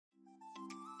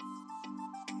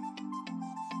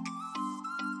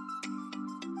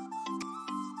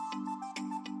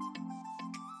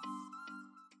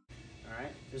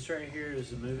This right here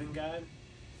is a moving guide.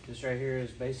 This right here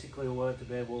is basically what the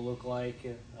bed will look like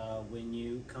when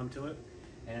you come to it.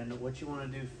 And what you want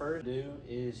to do first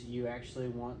is you actually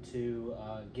want to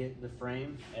get the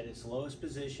frame at its lowest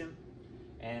position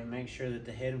and make sure that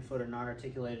the head and foot are not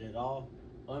articulated at all.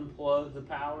 Unplug the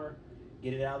power,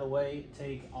 get it out of the way,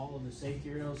 take all of the safety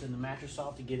rails and the mattress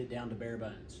off to get it down to bare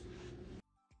bones.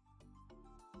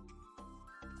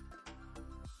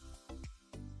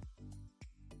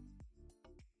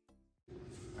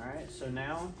 Alright, so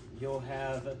now you'll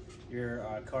have your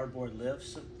cardboard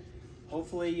lifts.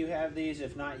 Hopefully you have these.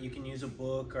 If not, you can use a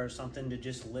book or something to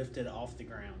just lift it off the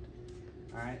ground.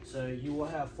 Alright, so you will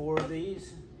have 4 of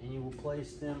these, and you will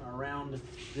place them around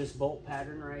this bolt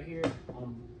pattern right here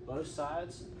on both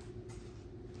sides.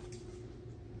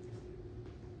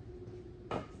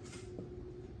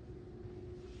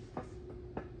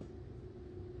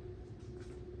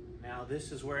 Now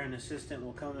this is where an assistant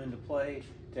will come into play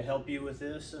to help you with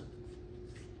this.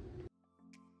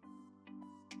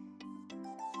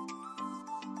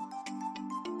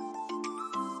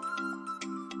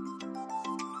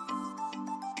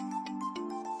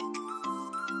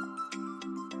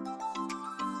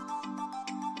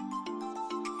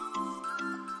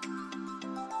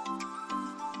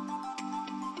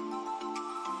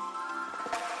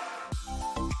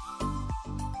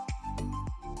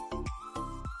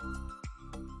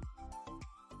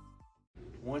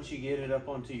 Once you get it up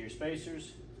onto your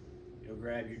spacers, you'll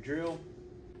grab your drill.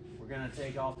 We're going to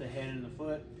take off the head and the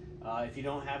foot. If you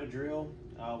don't have a drill,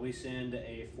 we send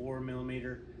a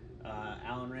 4mm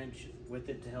Allen wrench with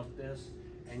it to help this.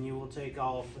 And you will take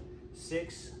off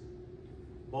 6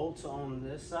 bolts on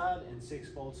this side and 6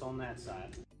 bolts on that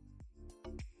side.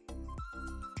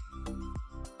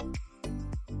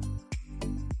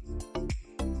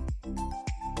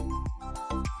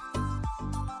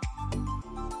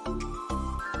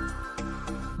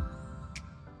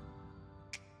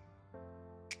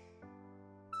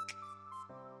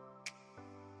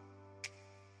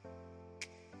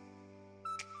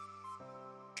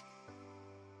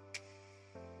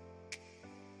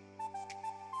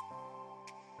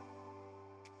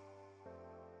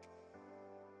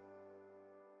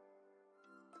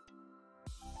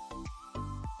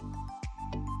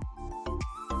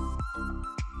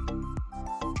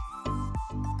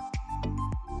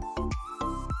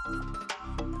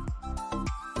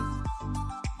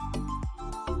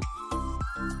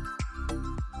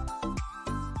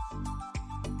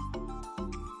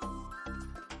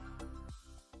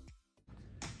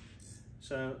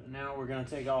 So now we're going to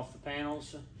take off the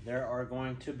panels. There are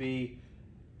going to be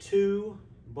 2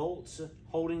 bolts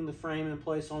holding the frame in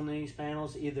place on these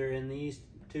panels, either in these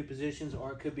 2 positions,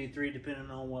 or it could be 3 depending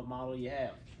on what model you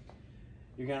have.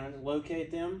 You're going to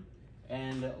locate them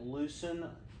and loosen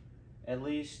at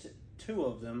least 2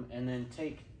 of them, and then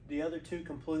take the other 2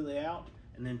 completely out,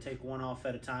 and then take 1 off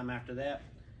at a time after that.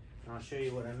 And I'll show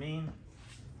you what I mean.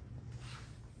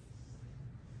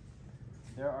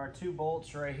 There are 2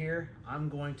 bolts right here. I'm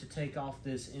going to take off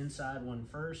this inside one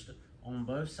first on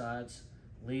both sides,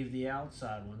 leave the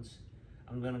outside ones.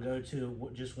 I'm going to go to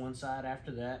just one side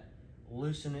after that,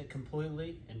 loosen it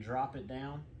completely and drop it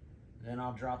down. Then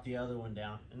I'll drop the other one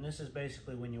down. And this is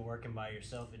basically when you're working by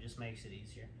yourself, it just makes it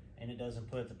easier. And it doesn't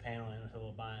put the panel into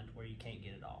a bind where you can't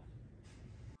get it off.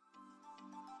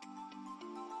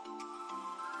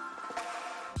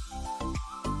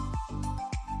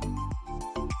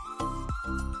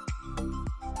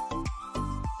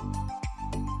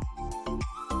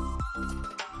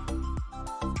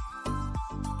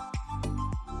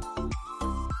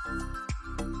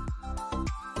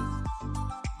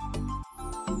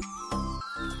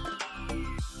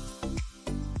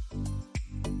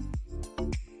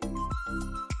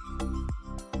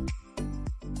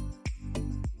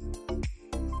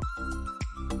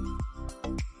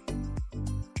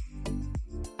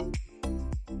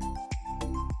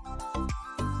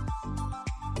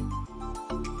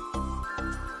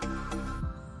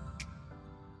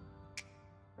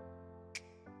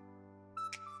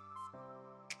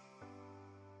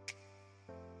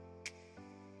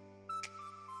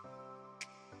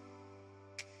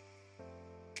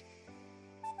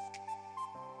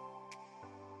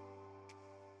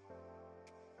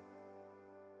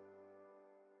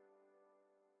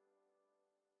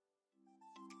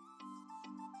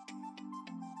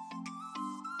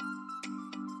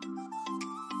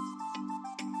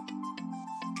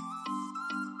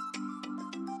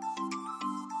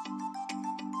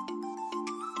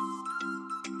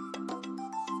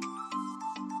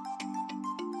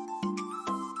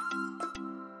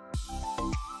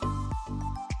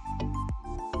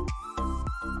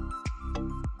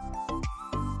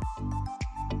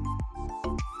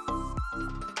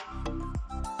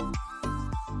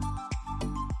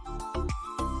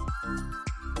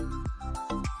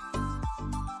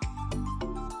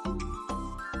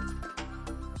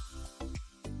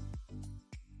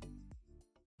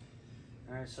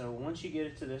 Alright, so once you get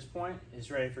it to this point,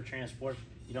 it's ready for transport.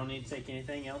 You don't need to take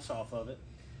anything else off of it.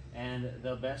 And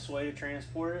the best way to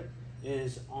transport it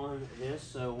is on this.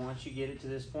 So once you get it to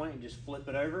this point, you just flip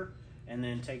it over and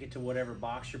then take it to whatever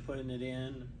box you're putting it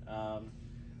in,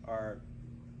 or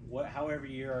however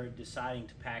you are deciding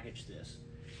to package this.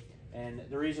 And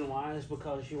the reason why is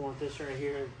because you want this right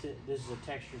here. This is a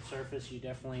textured surface. You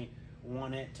definitely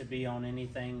want it to be on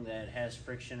anything that has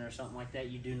friction or something like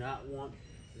that. You do not want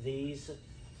these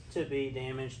to be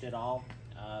damaged at all.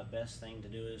 Best thing to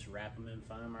do is wrap them in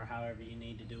foam or however you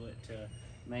need to do it to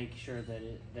make sure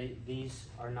that these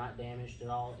are not damaged at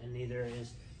all, and neither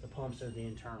is the pumps or the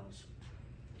internals.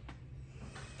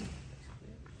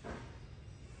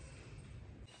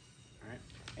 Alright,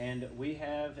 and we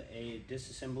have a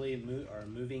disassembly or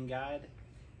moving guide,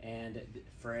 and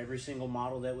for every single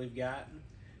model that we've got.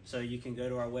 So you can go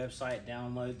to our website,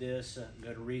 download this,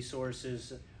 go to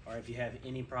resources, or if you have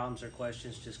any problems or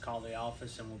questions, just call the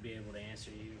office and we'll be able to answer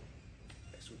you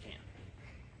best we can.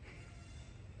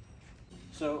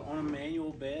 So on a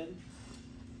manual bed,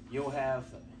 you'll have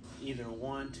either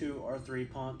 1, 2, or 3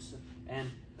 pumps, and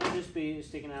they'll just be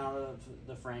sticking out of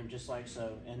the frame just like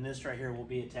so, and this right here will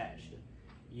be attached.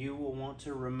 You will want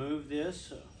to remove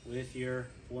this with your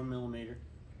 4mm,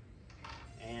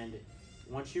 and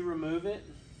once you remove it,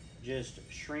 just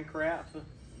shrink wrap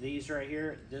these right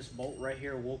here. This bolt right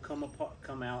here will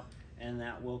come out, and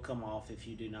that will come off if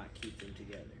you do not keep them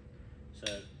together.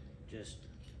 So just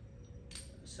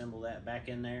assemble that back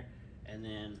in there, and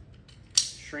then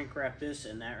shrink wrap this,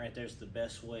 and that right there is the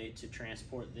best way to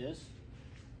transport this.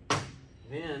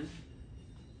 Then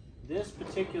this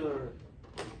particular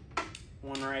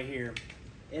one right here,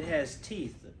 it has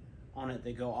teeth on it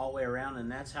that go all the way around,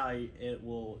 and that's how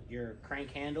your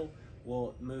crank handle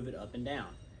will move it up and down.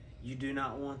 You do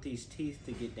not want these teeth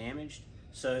to get damaged,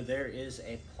 so there is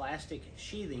a plastic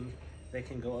sheathing that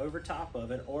can go over top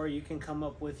of it, or you can come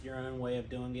up with your own way of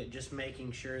doing it, just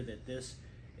making sure that this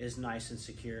is nice and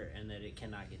secure and that it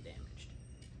cannot get damaged.